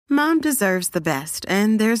Mom deserves the best,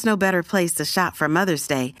 and there's no better place to shop for Mother's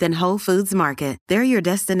Day than Whole Foods Market. They're your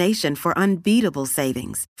destination for unbeatable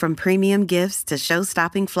savings, from premium gifts to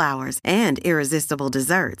show-stopping flowers and irresistible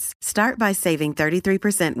desserts. Start by saving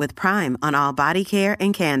 33% with Prime on all body care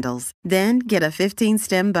and candles. Then get a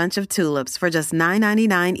 15-stem bunch of tulips for just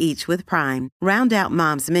 $9.99 each with Prime. Round out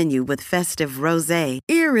Mom's menu with festive rosé,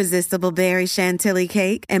 irresistible berry chantilly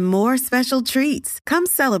cake, and more special treats. Come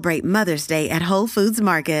celebrate Mother's Day at Whole Foods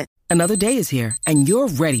Market. Another day is here, and you're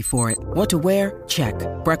ready for it. What to wear? Check.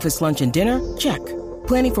 Breakfast, lunch, and dinner? Check.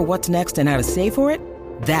 Planning for what's next and how to save for it?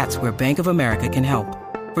 That's where Bank of America can help.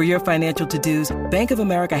 For your financial to-dos, Bank of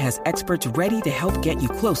America has experts ready to help get you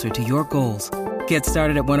closer to your goals. Get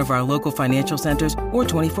started at one of our local financial centers or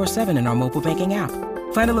 24/7 in our mobile banking app.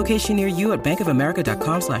 Find a location near you at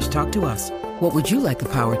bankofamerica.com/talktous. What would you like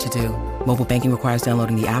the power to do? Mobile banking requires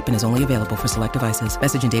downloading the app and is only available for select devices.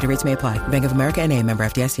 Message and data rates may apply. Bank of America N.A., member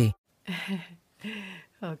FDIC.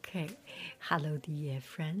 Okay. Hello, dear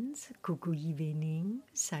friends. Good evening.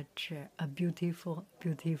 Such a beautiful,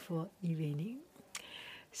 beautiful evening.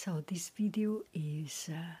 So this video is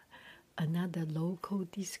another local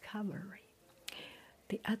discovery.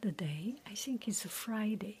 The other day, I think it's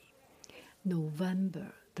Friday,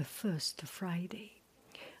 November the 1st Friday,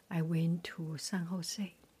 I went to San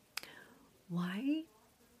Jose. Why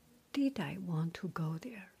did I want to go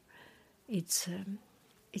there? It's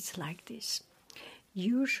like this.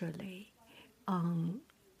 Usually on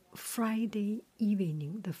Friday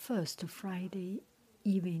evening, the first Friday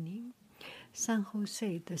evening, San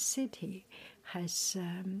Jose, the city,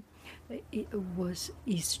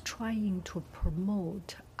 is trying to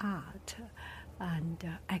promote art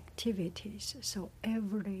and activities. So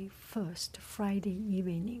every first Friday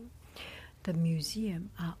evening, the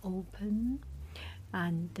museum are open,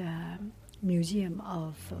 and Museum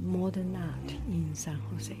of Modern Art in San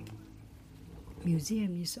Jose.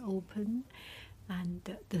 Museum is open,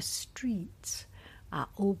 and the streets are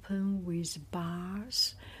open with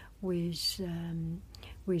bars, with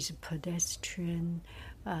pedestrian,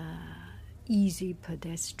 easy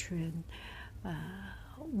pedestrian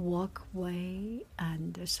walkway,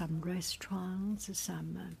 and some restaurants,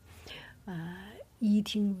 some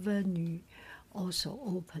eating venue also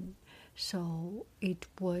open. So it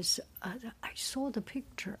was, I saw the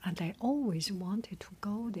picture and I always wanted to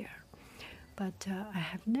go there, but I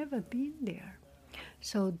have never been there.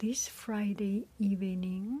 So this Friday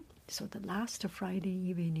evening, so the last Friday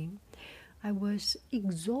evening, I was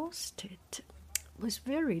exhausted, was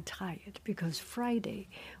very tired, because Friday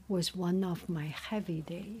was one of my heavy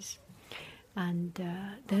days. And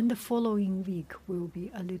then the following week will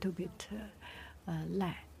be a little bit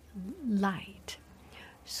light.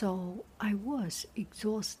 So I was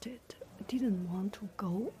exhausted, didn't want to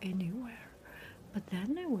go anywhere. But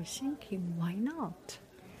then I was thinking, why not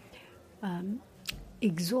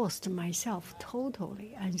exhaust myself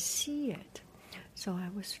totally and see it? So I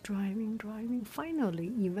was driving.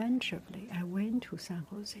 Finally, eventually, I went to San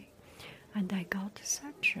Jose, and I got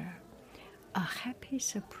such a happy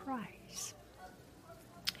surprise.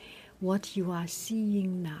 What you are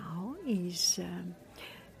seeing now is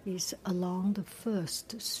along the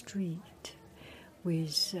First Street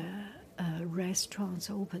with restaurants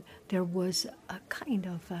open. There was a kind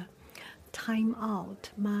of a time-out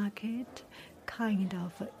market, kind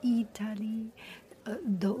of Italy,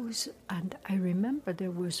 those, and I remember there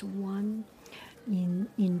was one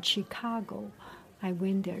in Chicago. I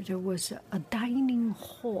went there. There was a dining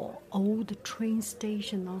hall, old train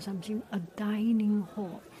station or something, a dining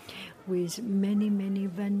hall with many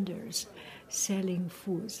vendors selling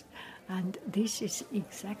foods. And this is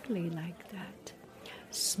exactly like that.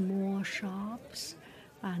 Small shops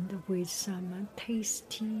and with some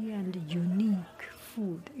tasty and unique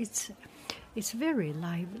food. It's very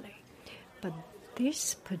lively. But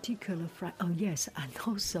this particular Friday, oh yes, and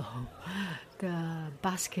also the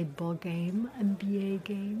basketball game, NBA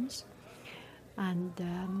games. And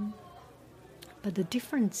but the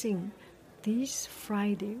different thing, this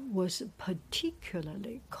Friday was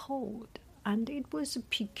particularly cold, and it was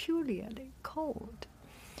peculiarly cold.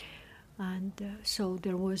 And so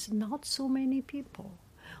there was not so many people.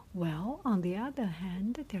 Well, on the other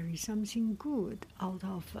hand, there is something good out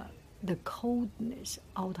of the coldness,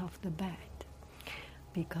 out of the bed,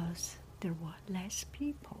 because there were less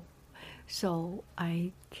people. So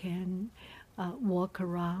I can walk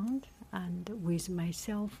around and with my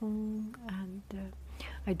cell phone, and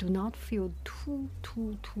I do not feel too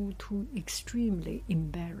extremely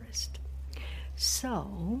embarrassed.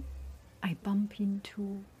 So I bump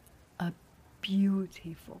into a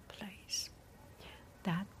beautiful place.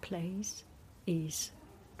 That place is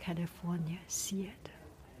California Theater.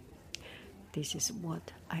 This is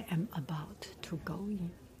what I am about to go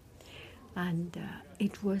in. And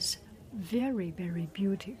it was very, very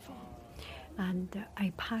beautiful. And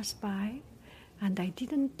I passed by, and I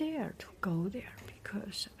didn't dare to go there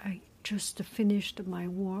because I just finished my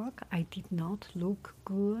work. I did not look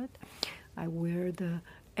good. I wear the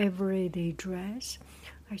everyday dress.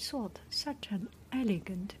 I thought such an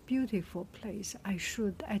elegant, beautiful place. I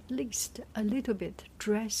should at least a little bit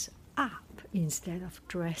dress up instead of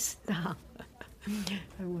dress down.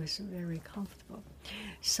 I was very comfortable.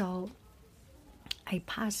 So I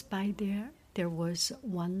passed by there. There was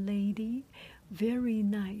one lady, very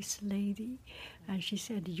nice lady, and she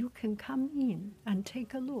said, "You can come in and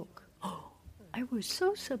take a look." Oh, I was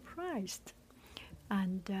so surprised.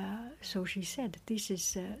 And so she said, "This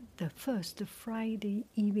is the first Friday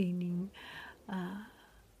evening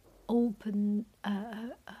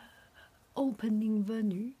opening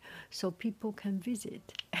venue, so people can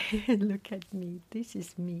visit." Look at me, this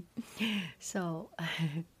is me. So,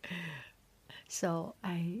 so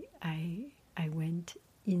I went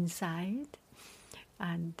inside,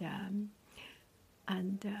 and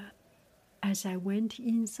as I went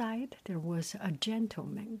inside, there was a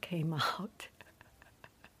gentleman came out.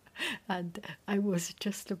 And I was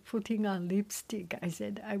just putting on lipstick. I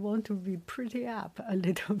said, "I want to be pretty up a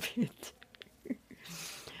little bit."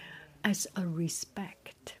 As a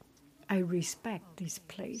respect, I respect this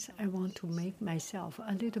place. I want to make myself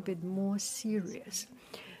a little bit more serious.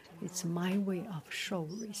 It's my way of show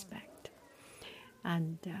respect.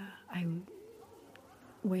 And I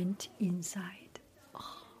went inside.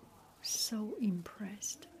 Oh, so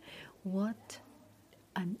impressed. What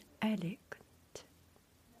an elegant,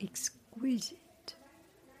 exquisite,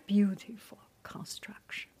 beautiful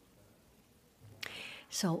construction.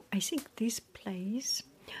 So I think this place,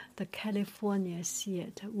 the California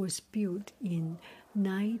Theater, was built in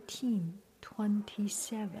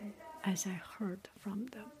 1927, as I heard from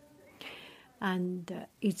them. And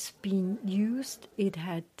it's been used, it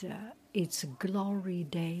had its glory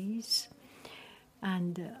days,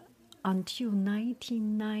 and until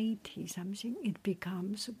 1990 something, it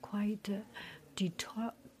becomes quite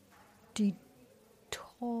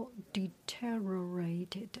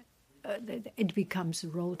deteriorated. It becomes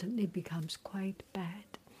rotten, it becomes quite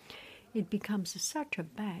bad. It becomes such a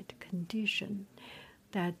bad condition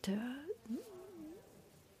that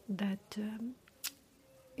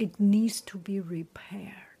it needs to be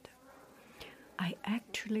repaired. I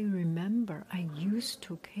actually remember I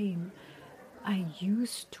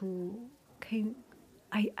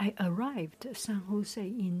arrived at San Jose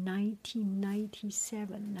in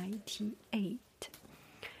 1997, 98,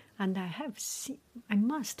 and I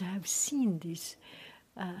must have seen this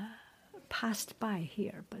passed by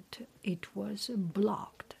here, but it was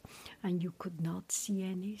blocked and you could not see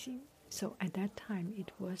anything. So at that time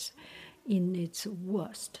it was in its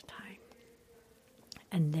worst time.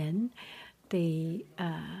 And then the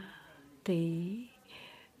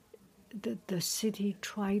city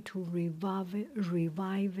tried to revive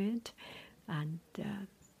it, and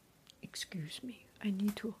excuse me, I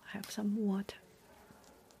need to have some water.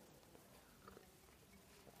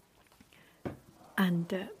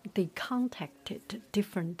 And they contacted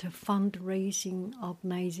different fundraising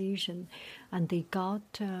organizations, and they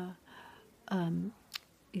got,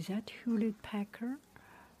 is that Hewlett Packard?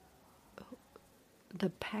 The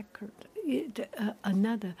Packard,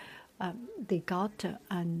 another, they got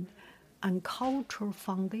an cultural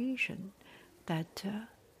foundation that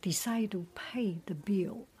decided to pay the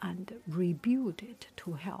bill and rebuild it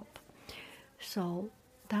to help. So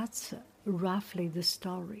that's roughly the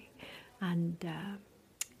story. And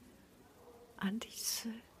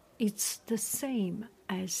it's the same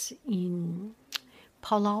as in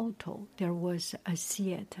Palo Alto. There was a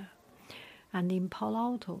theater, and in Palo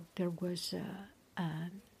Alto there was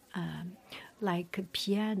like a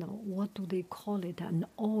piano. What do they call it? An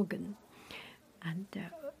organ, and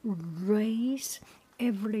raise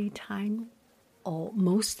every time, or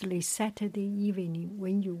mostly Saturday evening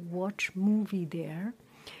when you watch movie there.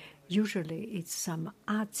 Usually it's some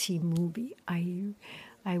artsy movie. I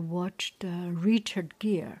watched Richard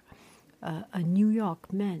Gere, A New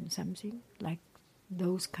York Man, something like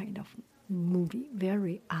those kind of movie,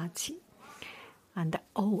 very artsy. And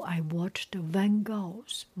I watched Van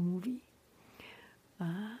Gogh's movie,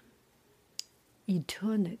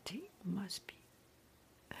 Eternity must be.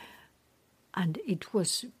 And it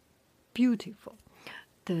was beautiful.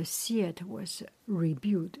 The theater was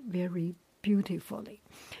rebuilt very beautifully.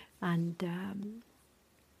 And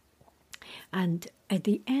at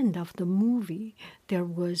the end of the movie, there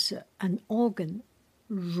was an organ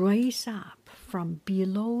raise up from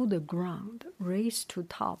below the ground, raise to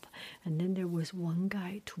top, and then there was one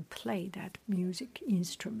guy to play that music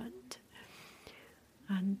instrument.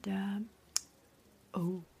 And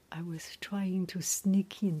I was trying to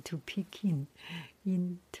sneak in, to peek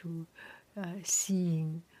into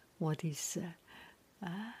seeing what is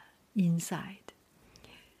inside.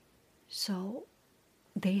 So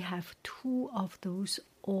they have two of those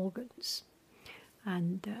organs,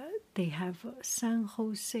 and they have San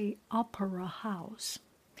Jose Opera House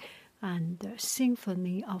and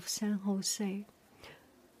Symphony of San Jose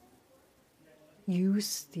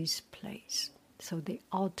use this place. So they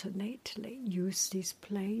alternately use this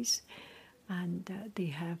place, and they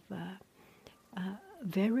have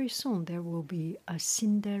very soon there will be a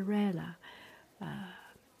Cinderella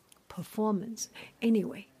performance.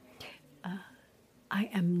 Anyway, I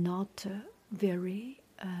am not very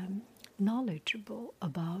knowledgeable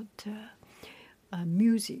about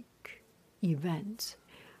music events,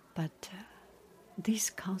 but this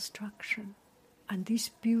construction and this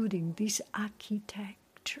building, this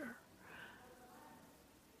architecture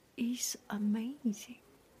is amazing.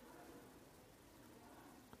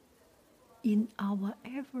 In our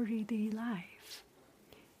everyday life,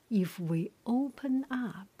 if we open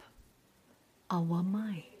up our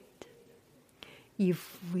mind,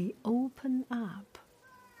 if we open up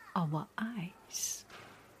our eyes,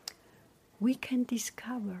 we can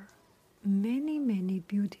discover many, many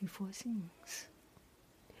beautiful things.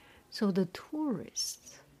 So the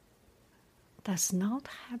tourist does not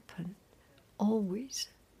happen always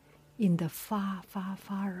in the far, far,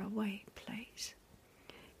 far away place.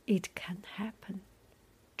 It can happen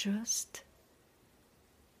just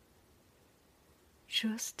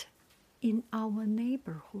in our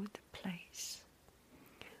neighborhood place,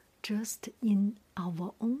 just in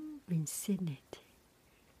our own vicinity.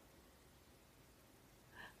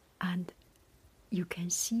 And you can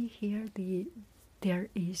see here there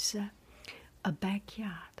is a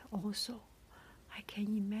backyard also. I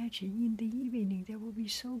can imagine in the evening there will be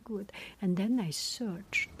so good. And then I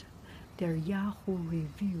searched their Yahoo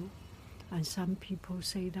review, and some people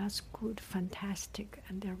say that's good, fantastic.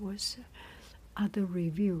 And there was other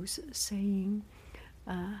reviews saying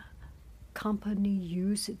company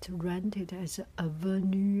use it to rent it as a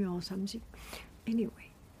venue or something.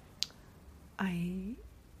 Anyway, I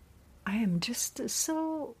am just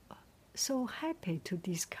so happy to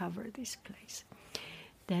discover this place.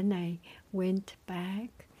 Then I went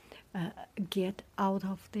back, get out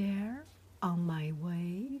of there on my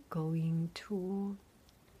way, going to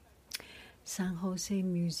San Jose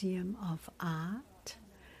Museum of Art,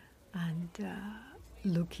 and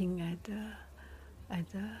looking at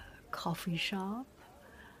the coffee shop.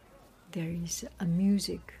 There is a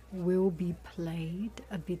music will be played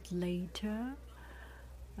a bit later.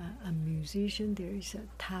 A musician. There is a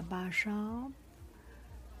taba shop.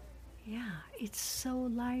 Yeah, it's so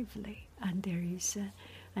lively, and there is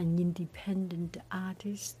an independent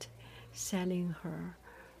artist selling her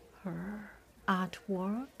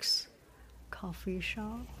artworks. Coffee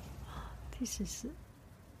shop. This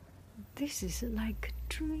is like a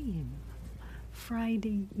dream.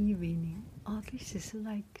 Friday evening. Oh, this is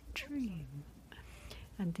like a dream.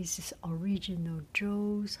 And this is original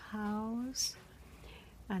Joe's house.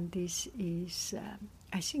 And this is,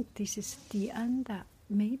 I think this is Dianda,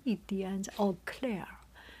 maybe Dianda, or Claire,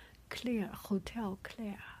 Hotel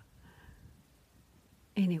Claire.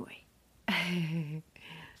 Anyway,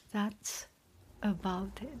 that's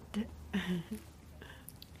about it.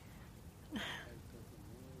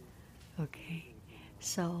 Okay,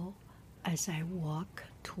 so as I walk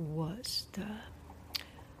towards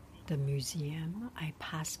the museum, I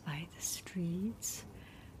pass by the streets,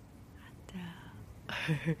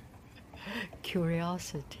 and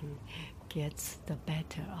curiosity gets the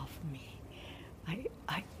better of me.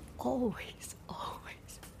 I always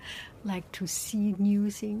like to see new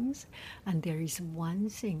things, and there is one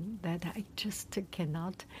thing that I just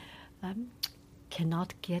cannot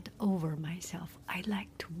get over myself. I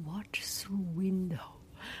like to watch through window.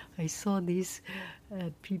 I saw these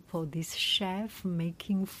people, this chef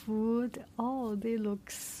making food. Oh, they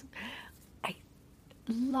look. I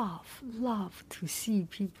love to see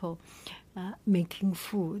people making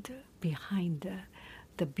food behind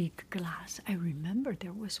the big glass. I remember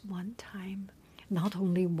there was one time, not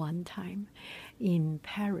only one time, in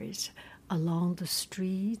Paris, along the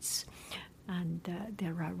streets, and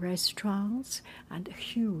there are restaurants and a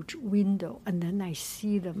huge window, and then I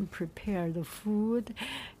see them prepare the food,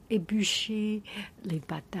 éplucher les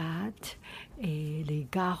patates et les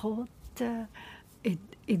carottes et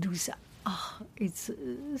tout ça. it's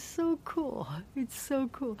so cool. It's so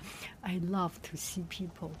cool. I love to see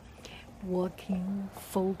people working,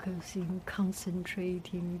 focusing,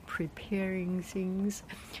 concentrating, preparing things,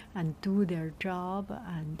 and do their job,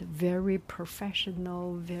 and very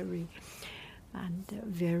professional, very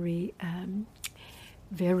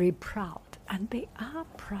very proud. And they are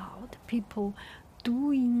proud. People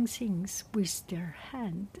doing things with their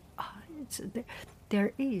hand.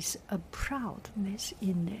 There is a proudness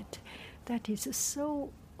in it that is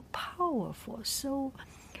so powerful, so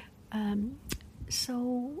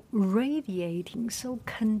radiating, so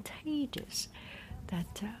contagious,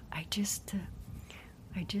 that I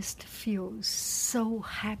just feel so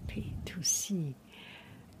happy to see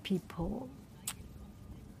people.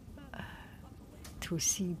 To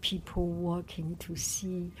see people working, to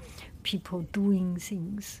see people doing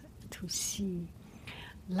things, to see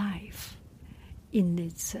life in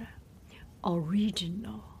its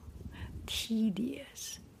original,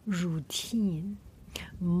 tedious, routine,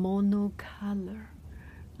 monocolor,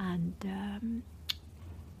 and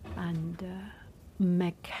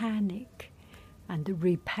mechanic and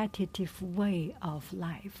repetitive way of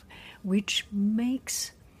life, which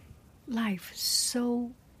makes life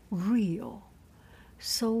so real,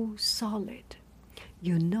 so solid.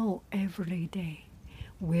 You know every day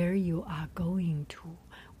where you are going to,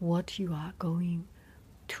 what you are going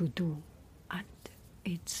to do, and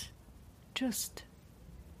it's just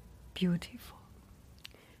beautiful.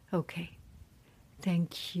 Okay,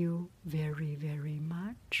 thank you very, very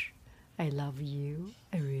much. I love you.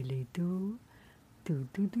 I really do. Do.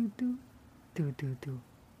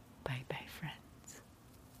 Bye bye, friend.